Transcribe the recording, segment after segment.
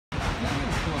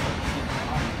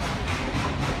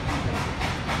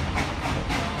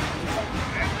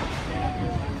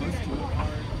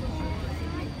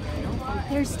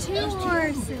There's two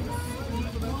horses.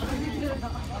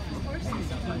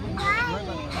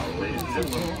 Ladies and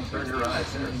gentlemen, turn your eyes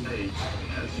center stage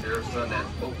as Sheriff Sundance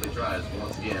hopefully tries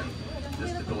once again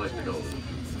just to collect the gold.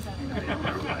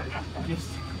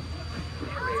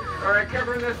 All right,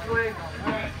 covering this way.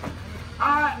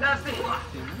 All right, Dusty.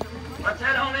 Let's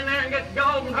head on in there and get the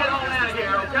gold and get on out of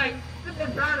here, okay? I've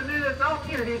been trying to do this all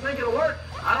year. Do you think it'll work?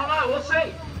 I don't know. We'll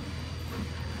see.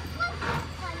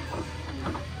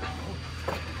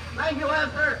 Thank you,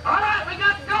 Lester. All right, we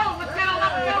got the gold. Let's get on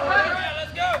up and go, baby. All right,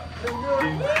 let's go.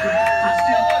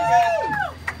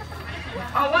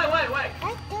 Oh, wait.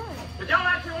 Did y'all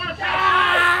actually want to see it?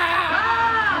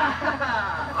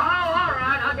 Oh, all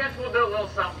right. I guess we'll do a little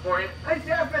something for you. Hey,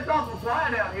 Sheriff, it's awful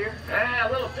quiet out here. Yeah,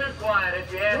 a little too quiet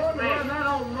if you ask me. What that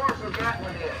old Marshall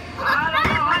Gatlin is? I don't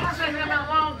know. I haven't seen him in a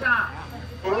long time.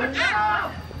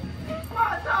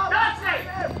 Dusty!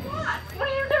 What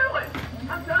are you doing?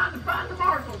 I'm trying to find the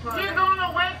Marshall, son. You're going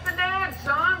to wake the dead,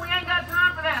 son. We ain't got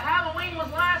time for that. Halloween was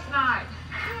last night.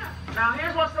 Now,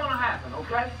 here's what's going to happen,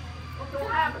 okay? What's going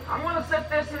to happen? I'm going to set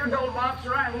this here gold box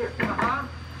right here.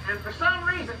 And for some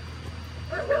reason,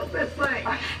 I built this thing.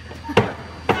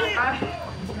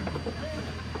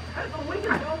 That's the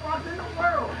weakest gold box in the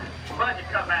world. Budget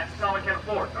cutbacks, that's all we can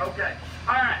afford. Okay.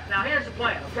 All right, now here's the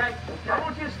plan, okay? I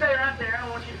want you to stay right there. I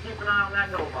want you to keep an eye on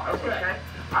that gold box, okay?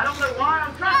 I don't know why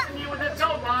I'm trusting you with this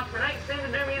gold box. It ain't seemed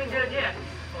to do me any good yet.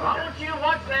 So I want you to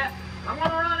watch that. I'm going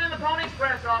to run in the Pony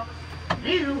Express office.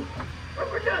 You,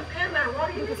 we're just in there.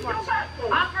 What do you need to go back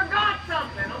for? I forgot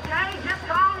something, okay? Just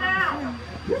calm down.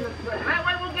 That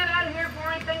way we'll get out of here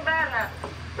before anything bad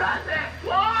happens. That's it.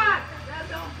 What? Now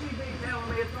don't you be telling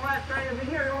me it's the last train of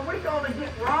the year. Are we going to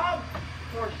get robbed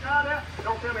or shot up?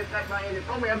 Don't tell me it's that my engine.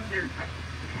 Tell me I'm serious.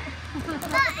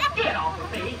 Get off of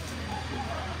me.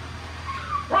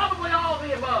 Probably all of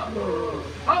the above.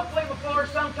 Hopefully before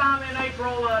sometime in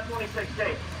April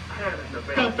 2016.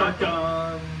 Dun, dun,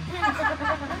 dun.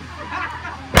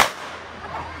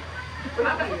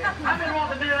 I've been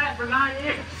wanting to do that for 9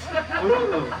 years.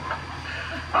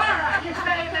 All right, you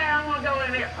stay in there. I'm going to go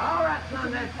in here. All right,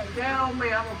 son, that's down on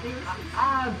me. I'm going to keep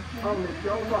eyes on the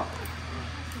gold box.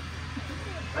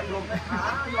 They going to take my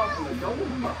eyes off of the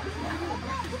gold box.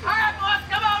 All right, boys,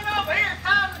 come on over here.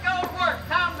 Time to go to work.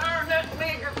 Time to earn that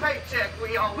meager paycheck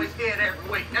we always get every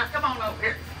week. Now, come on over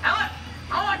here. Now, look,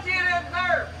 I want you to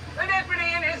observe the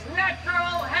deputy in his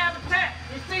natural habitat.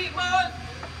 You see, boys?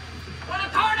 What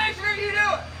in tarnation are you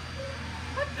doing?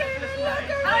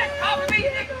 Hey, copy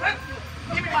me, Nick Poop.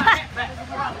 Give me my hat back.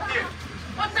 What's wrong with you?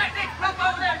 What's that Nick Poop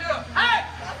over there doing? Hey!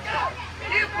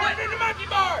 You put in the monkey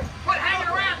bars. Quit hanging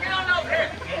around. Get on over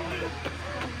here.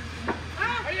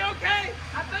 Are you okay?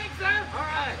 I think so. All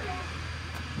right.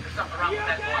 There's something wrong with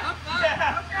that boy. I'm fine.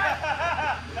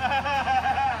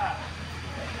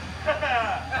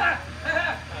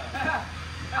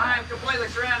 I am completely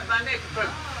surrounded by Nick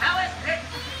Poop. Now listen, Nick.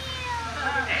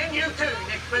 And you too,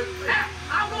 Nick Poop. Now,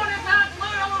 I'm going inside the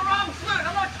saloon. I want to rob the saloon.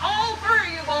 I want all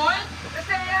three of you boys to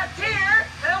stay out here.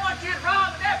 And I want you to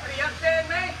rob the deputy. You understand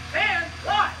me? Then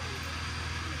what?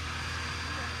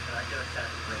 Can I get a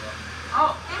second?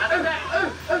 Oh, I do that.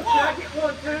 Can I get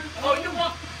one too? Oh, you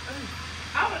want?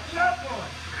 I want another one.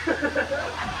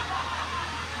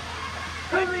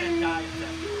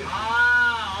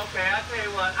 Ah, okay. I tell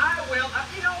you what. I will.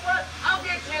 You know what? I'll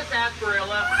get you a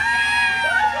sarsaparilla.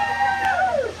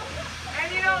 And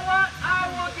you know what? I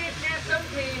will get you some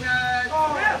peanuts.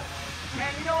 Oh, yeah.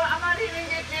 And you know what? I might even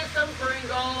get you some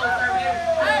Pringles.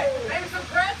 Hey, maybe some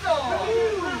pretzels.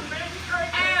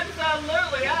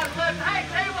 Absolutely. I'd love. Hey,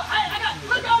 tell you what. Hey, I got.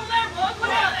 Look over there, boys.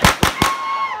 Look out there.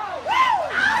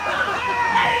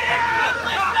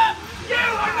 Listen up. You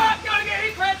are not going to get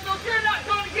any pretzels. You're not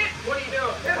going to get. What are you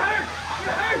doing? It hurts.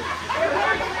 It hurts. It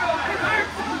hurts. It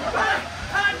hurts.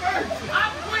 Time hurts.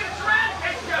 I'm completely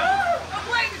surrounded, Joe.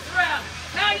 Completely surrounded.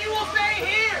 Now you will stay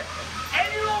here, and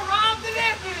you will rob the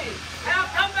deputy. Now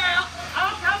come out.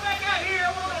 I'll come back out here.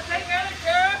 We're going to take out the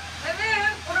sheriff, and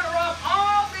then we're going to rob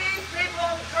all these people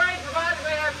on the train, provided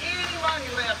they have any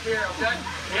money left here. Okay?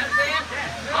 You understand?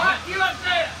 Yeah. All right. You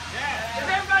understand? Yeah. Is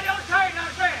everybody on the train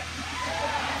understand?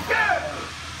 Good.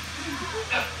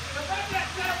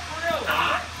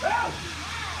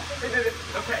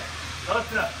 Okay, now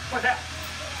listen up. What's that?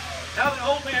 Now that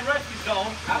old man Rusty's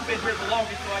gone, I've been here the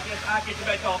longest, so I guess I get to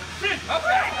make all the decisions.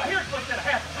 Okay, here's what's gonna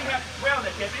happen. We have to surround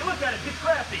that deputy. Look at him, he's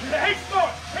crafty. He's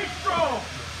smart, he's strong.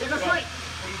 He's asleep.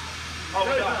 Oh,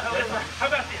 no. How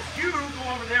about this? You go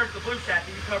over there to the blue shack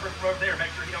and you cover him from over there.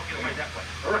 Make sure he don't get away that way.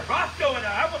 All right. Roscoe and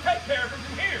I will take care of him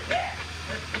from here. Yeah.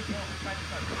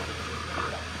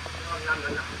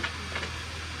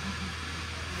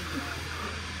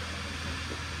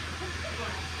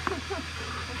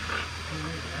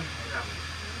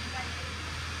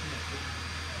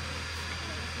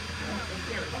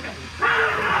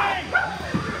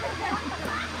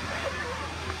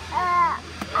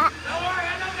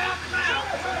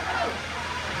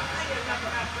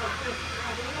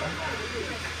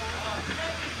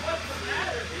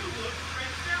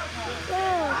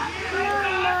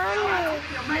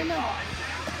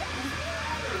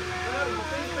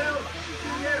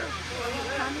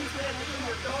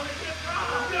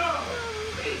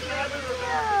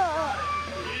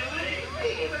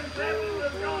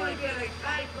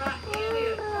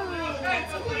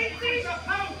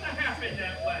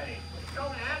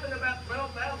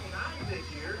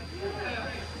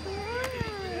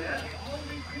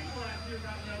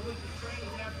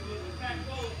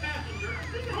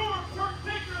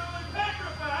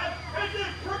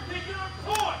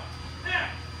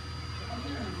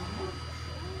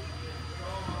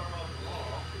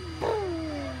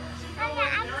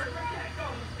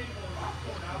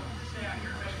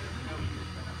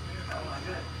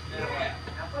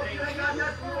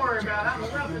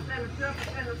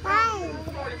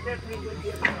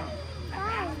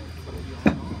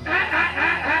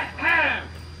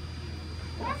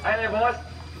 Hey there, boys.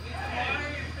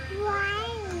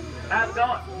 How's it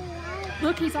going?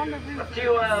 Look, he's on the roof.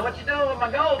 What you doing with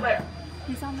my gold there?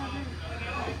 He's on the roof.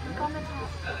 Look on the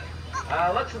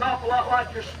top. Looks an awful lot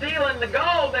like you're stealing the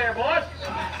gold there, boys.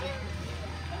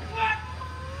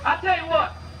 I tell you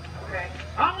what. Okay.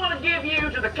 I'm gonna give you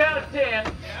to the count of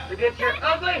 10 to get your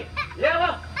ugly,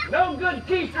 yellow, no good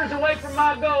keisters away from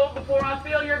my gold before I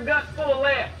fill your guts full of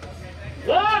lead.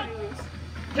 1,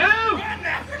 2,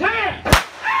 10.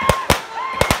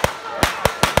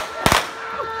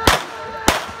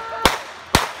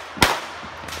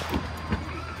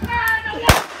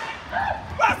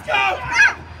 Let's go!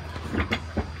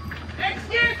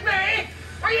 Excuse me!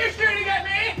 Are you shooting at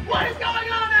me? What is going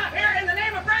on out here in the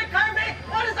name of Frank Kirby?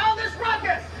 What is all this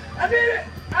ruckus? I did it!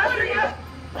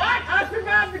 What? I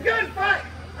survived the gunfight!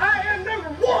 I am number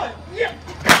 1! Yeah!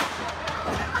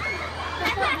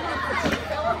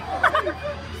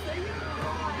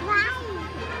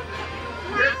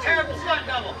 You're a terrible stunt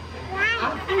double.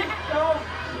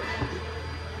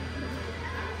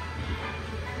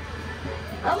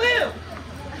 I live!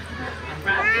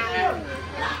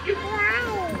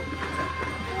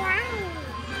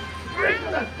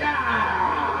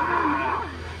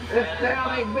 This town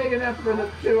ain't big enough for the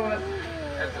two of us.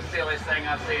 That's the silliest thing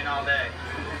I've seen all day.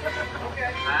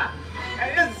 Okay. Huh?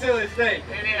 It is the silliest thing.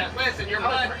 It is. Listen, your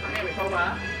bud. Hold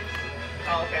on.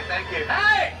 Oh, okay, thank you.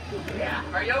 Hey!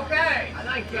 Yeah. Are you okay? I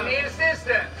think You so. need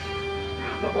assistance.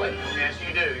 Boy. Yes,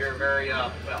 you do. You're very,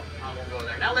 well, I won't go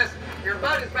there. Now listen, your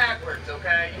butt is backwards,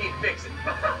 okay? You need to fix it.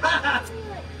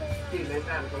 Excuse me, it's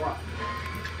time to walk.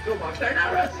 Go on, they're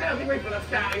not rusting out. You reach for the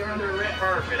sky. You're under arrest.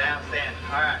 Perfect, outstanding.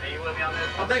 All right, are you with me on this?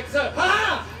 I think so.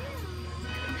 Ha!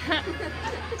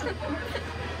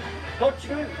 Don't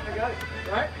you? I got it.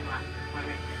 All right?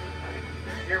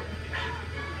 You're...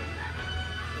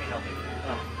 Let me help you.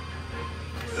 Oh.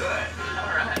 Good.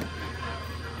 All right.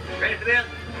 Ready for this?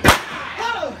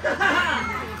 Oh!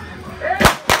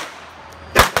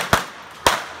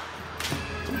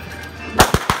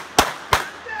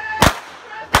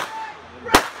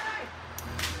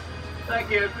 Thank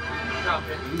you. Drop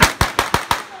it.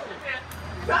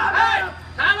 Hey!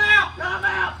 Time out! Time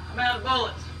out! I'm out of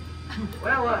bullets.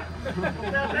 Well,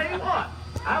 now tell you what.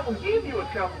 I will give you a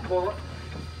couple bullets.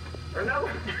 Or no?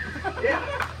 Yeah.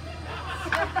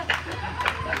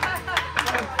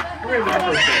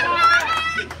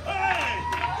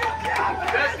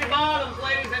 Dusty Bottoms,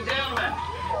 ladies and gentlemen.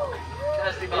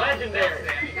 Dusty Bottoms.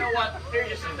 Legendary. You know what? Here's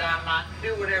just some dynamite.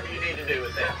 Do whatever you need to do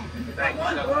with that. Thank you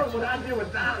What in so the much. world would I do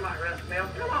with dynamite, Rusty?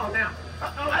 Come on now.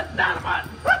 Uh-oh, that's dynamite.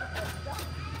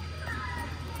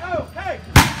 Oh, hey!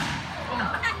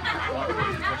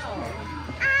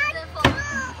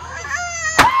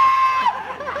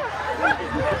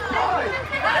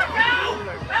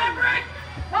 Maverick!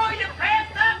 Pull your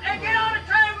pants up and get on the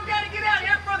train. We gotta get out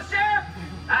here for the sheriff.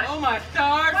 Oh my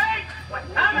stars! Wait!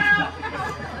 Time out!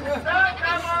 Stop,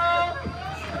 come on!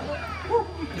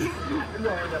 We're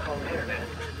gonna end up on the internet.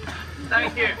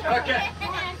 Thank you. Okay.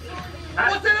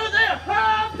 What's it on there?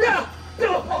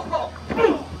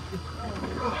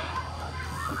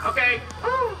 Okay.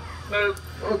 Move.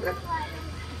 Okay.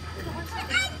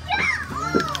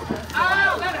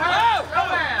 Oh, that hurt. So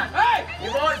bad. Hey! You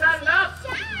boys had enough?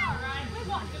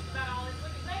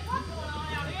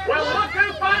 Well, look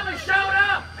who finally showed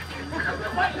up.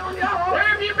 Waiting on y'all. Where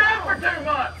have you been for 2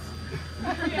 months?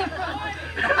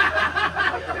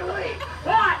 Wait.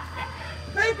 What?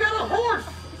 They've got a horse!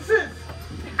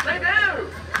 They do.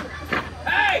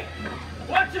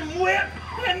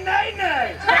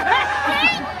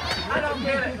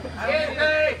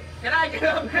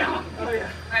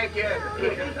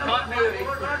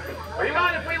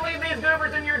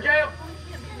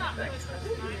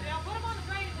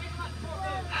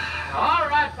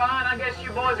 I guess you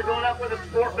boys are going up with us to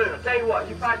Fort Boone. I'll tell you what,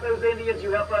 you fight those Indians,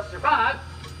 you help us survive.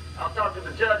 I'll talk to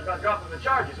the judge about dropping the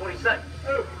charges. What do you say?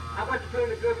 Oh, how about you put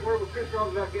in a good word with Chris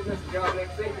Ross about getting us a job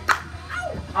next season?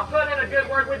 I'll put in a good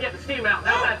word with you at the ski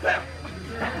mountain. How's that sound?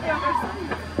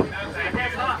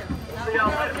 Thanks a lot. See y'all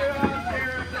later.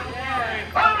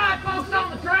 All right, folks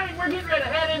on the train, we're getting ready to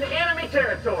head into enemy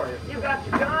territory. If you got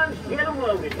your guns, get them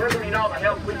loaded. We're going to need all the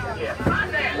help we can get.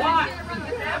 What?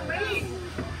 That me?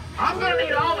 I'm going to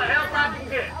need all the help I can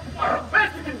get.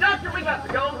 Mr. Conductor, we got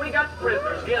the gold, we got the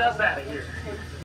prisoners. Get us out of here.